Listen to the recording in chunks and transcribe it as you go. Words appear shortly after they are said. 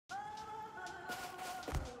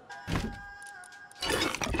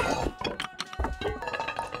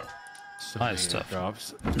Nice stuff.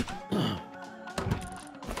 Drops.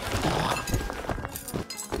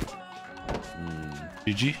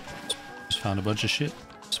 GG. Just found a bunch of shit.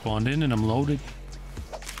 Spawned in and I'm loaded.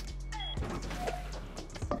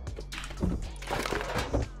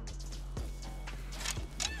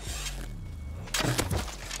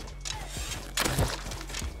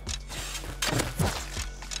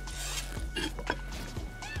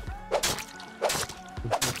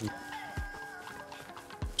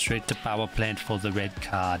 Straight to power plant for the red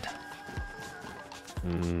card.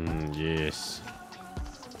 Yes.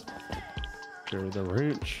 Carry the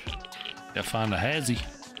wrench. I found a hazy.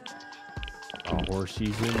 A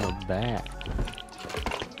horsey's in the back.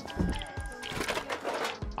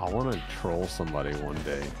 I want to troll somebody one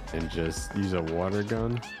day and just use a water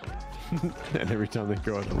gun. And every time they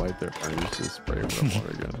go out to light their furnace, just spray with a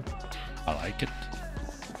water gun. I like it.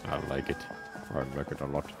 I like it. I like it a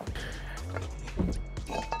lot.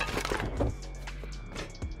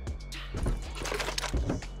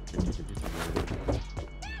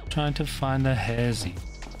 Trying to find a hazy.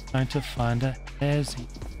 Trying to find a hazy.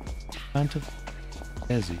 Trying to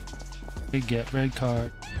hazy. They get red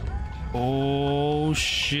card. Oh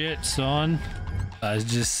shit, son. I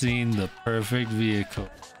just seen the perfect vehicle.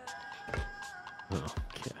 Oh,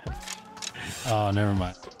 God. Oh, never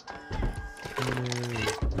mind.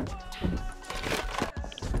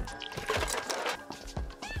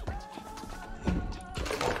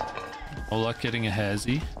 No luck getting a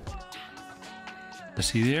hazy. I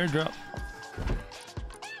see the airdrop.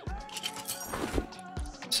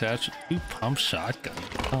 Satchel, 2 pump shotgun.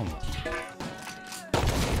 Come on.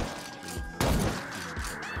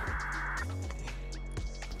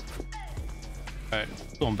 Alright,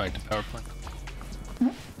 going back to power plant.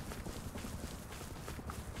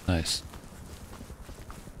 Nice.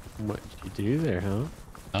 What did you do there, huh?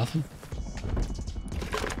 Nothing.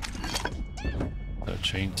 Got a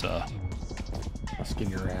chainsaw. I'll skin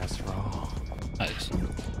your ass raw. Nice.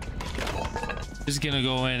 Just gonna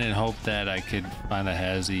go in and hope that I could find a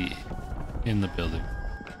hazy in the building.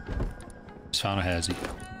 Just found a hazy.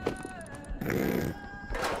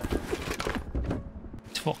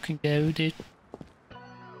 Let's fucking go, dude.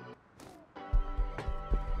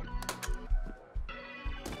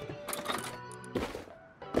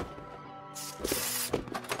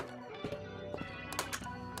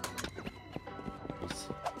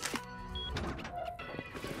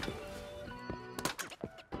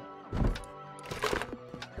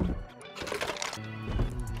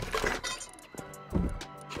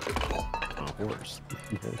 Horse.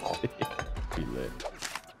 Be lit.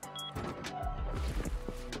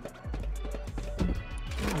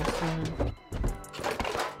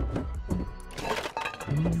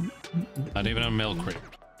 Not even a milk crate.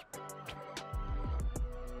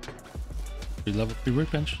 Level 3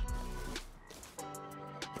 workbench.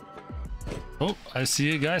 Oh, I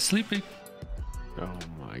see a guy sleeping. Oh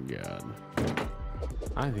my God.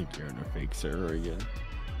 I think you're in a fake server again.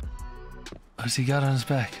 What's he got on his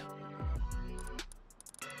back?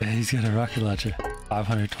 Yeah, he's got a rocket launcher.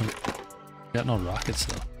 520. Got no rockets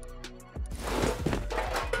though.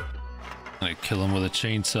 I'm gonna kill him with a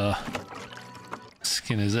chainsaw.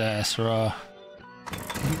 Skin his ass raw.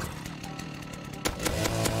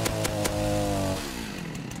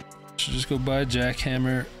 Should just go buy a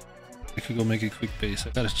jackhammer. I could go make a quick base. I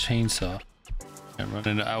got a chainsaw. I'm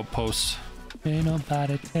running to outposts. Ain't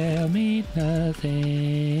nobody tell me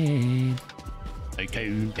nothing. They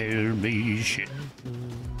can't tell me shit.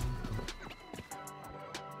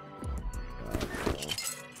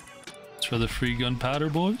 It's for the free gunpowder,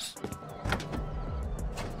 boys.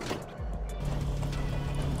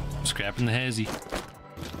 Scrapping the hazy. You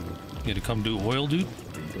gotta come do oil, dude?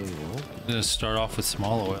 I'm gonna start off with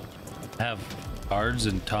small oil. I have cards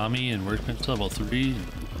and Tommy and workbench level 3.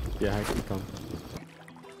 Yeah, I can come.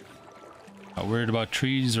 Not worried about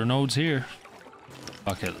trees or nodes here.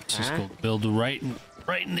 Okay, let's just go build right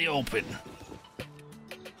in the open.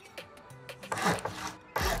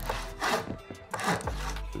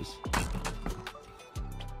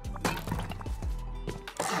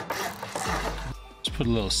 Let's put a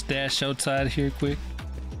little stash outside here quick.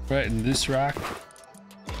 Right in this rock.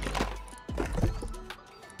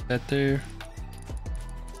 That there.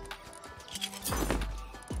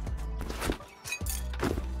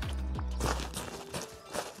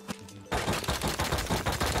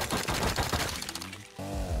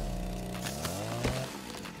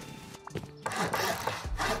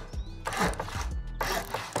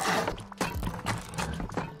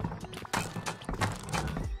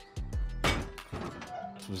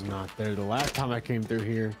 Was not there the last time I came through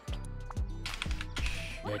here.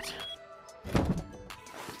 Shit.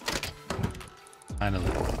 Finally.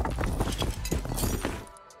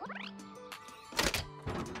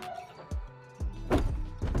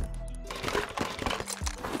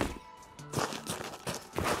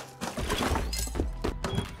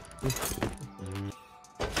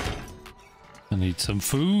 I need some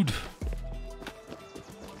food.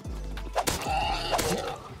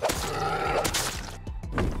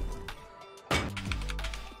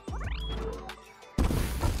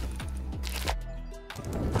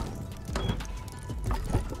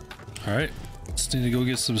 All right, just need to go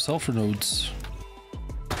get some sulfur nodes.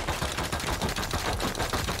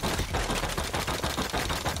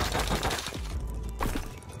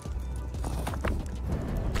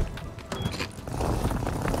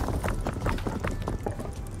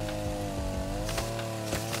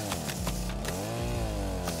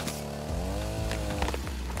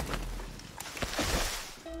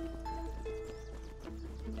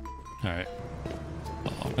 All right,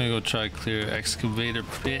 I'm gonna go try to clear excavator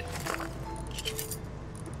pit.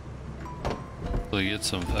 Hopefully get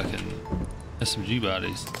some fucking SMG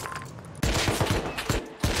bodies.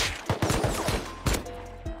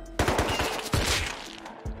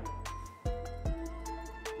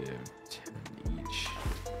 Yeah, 10 each.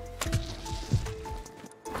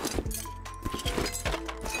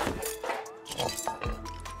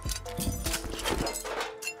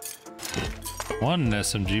 One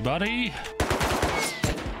SMG body.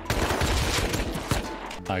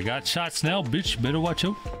 I got shots now, bitch. Better watch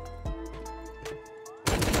out.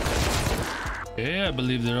 Yeah, I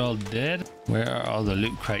believe they're all dead. Where are all the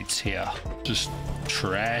loot crates here? Just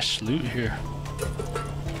trash loot here.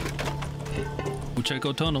 We'll check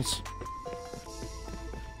out tunnels.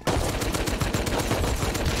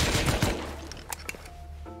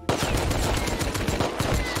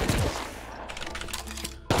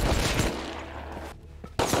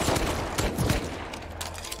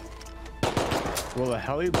 Will the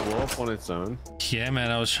heli blow up on its own? Yeah,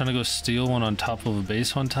 man, I was trying to go steal one on top of a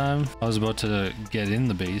base one time. I was about to get in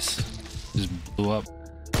the base. Just blew up.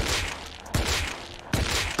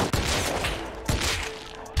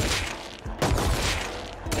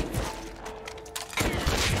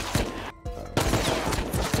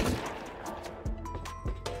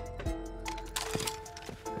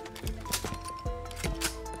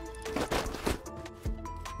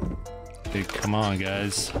 Hey, come on,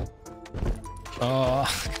 guys. Oh,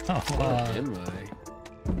 come on. Am I?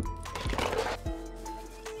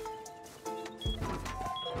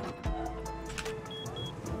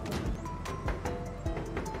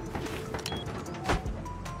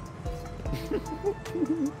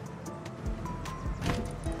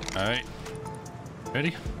 All right,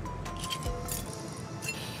 ready?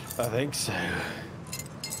 I think so.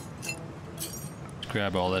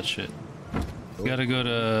 Grab all that shit. We gotta go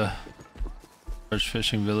to Large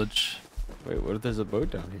Fishing Village. Wait, what if there's a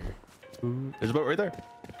boat down here? There's a boat right there.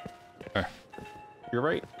 Where? You're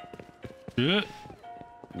right. Yeah.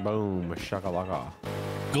 Boom, shakalaka.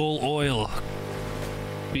 Goal oil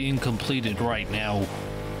being completed right now.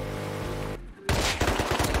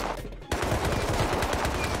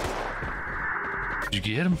 Did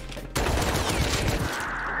you get him?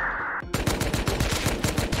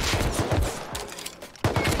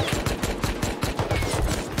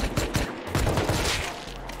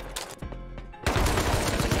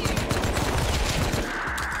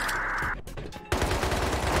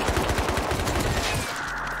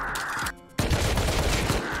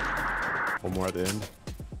 One more at the end.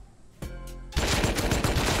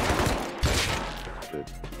 Good.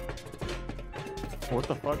 What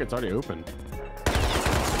the fuck? It's already open.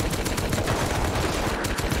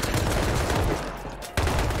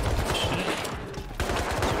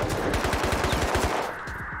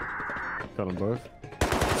 Got them both.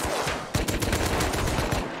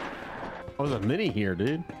 Oh, there's a mini here,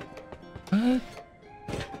 dude. What?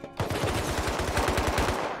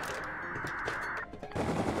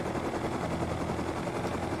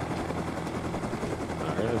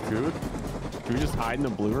 Alright, that's good. Can we just hide in the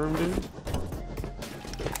blue room, dude?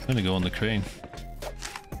 I'm gonna go on the crane.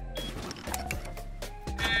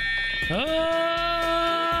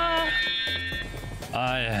 Ah!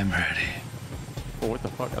 I am ready. Oh, what the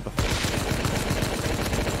fuck? What the fuck?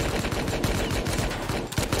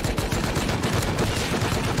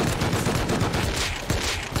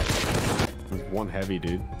 There's one heavy,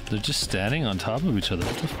 dude. They're just standing on top of each other.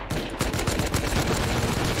 What the f-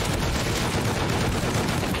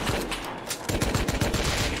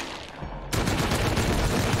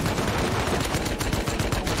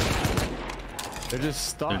 They're just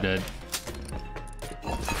stuck. They're dead.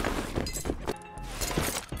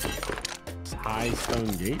 It's high stone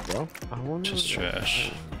gate, bro. I wonder Just what that trash.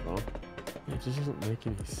 is, bro. It just doesn't make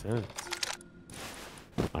any sense.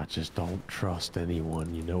 I just don't trust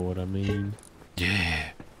anyone, you know what I mean?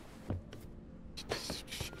 Yeah.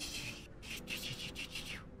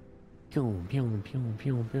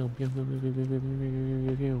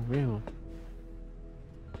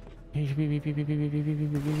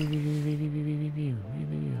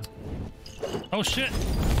 Oh shit!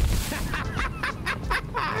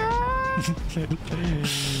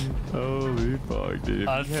 Holy fuck, dude.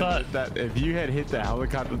 I thought that if you had hit the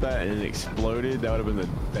helicopter with that and it exploded, that would have been the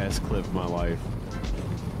best clip of my life.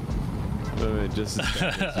 Just as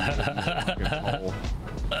bad as you hit the fucking pole.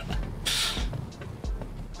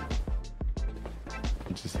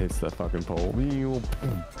 It just hits the fucking pole.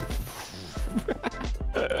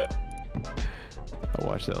 I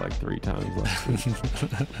watched that like 3 times last week.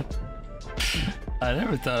 I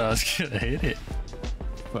never thought I was gonna hit it.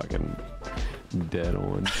 Fucking dead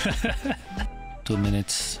on. 2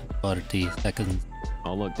 minutes 40 seconds.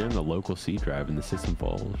 Oh look, they're in the local C drive in the System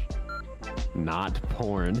Falls. Not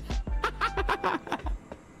porn.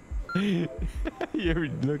 You ever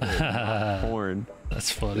look at porn?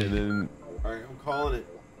 That's funny. And then All right, I'm calling it.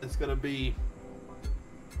 It's gonna be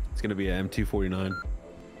a M249.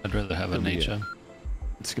 I'd rather have an HM.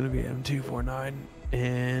 It's gonna be an M249,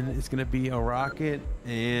 and it's gonna be a rocket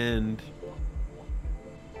and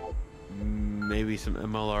maybe some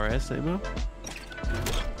MLRS ammo.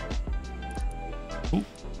 Ooh,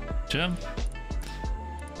 gem.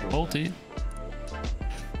 Bolty.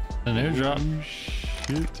 An airdrop. Oh,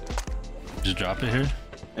 shoot. Just drop it here.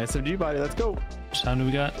 SMG body, let's go. How much time do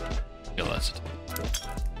we got? Yeah, let's.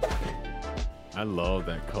 I love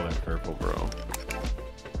that color purple, bro.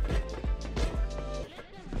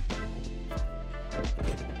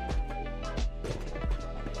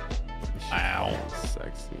 Wow.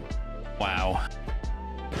 Sexy. Wow.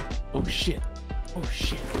 Oh shit. Oh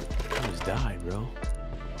shit. I almost died, bro.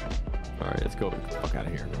 Alright, let's go. Fuck out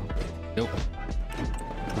of here, bro. Nope.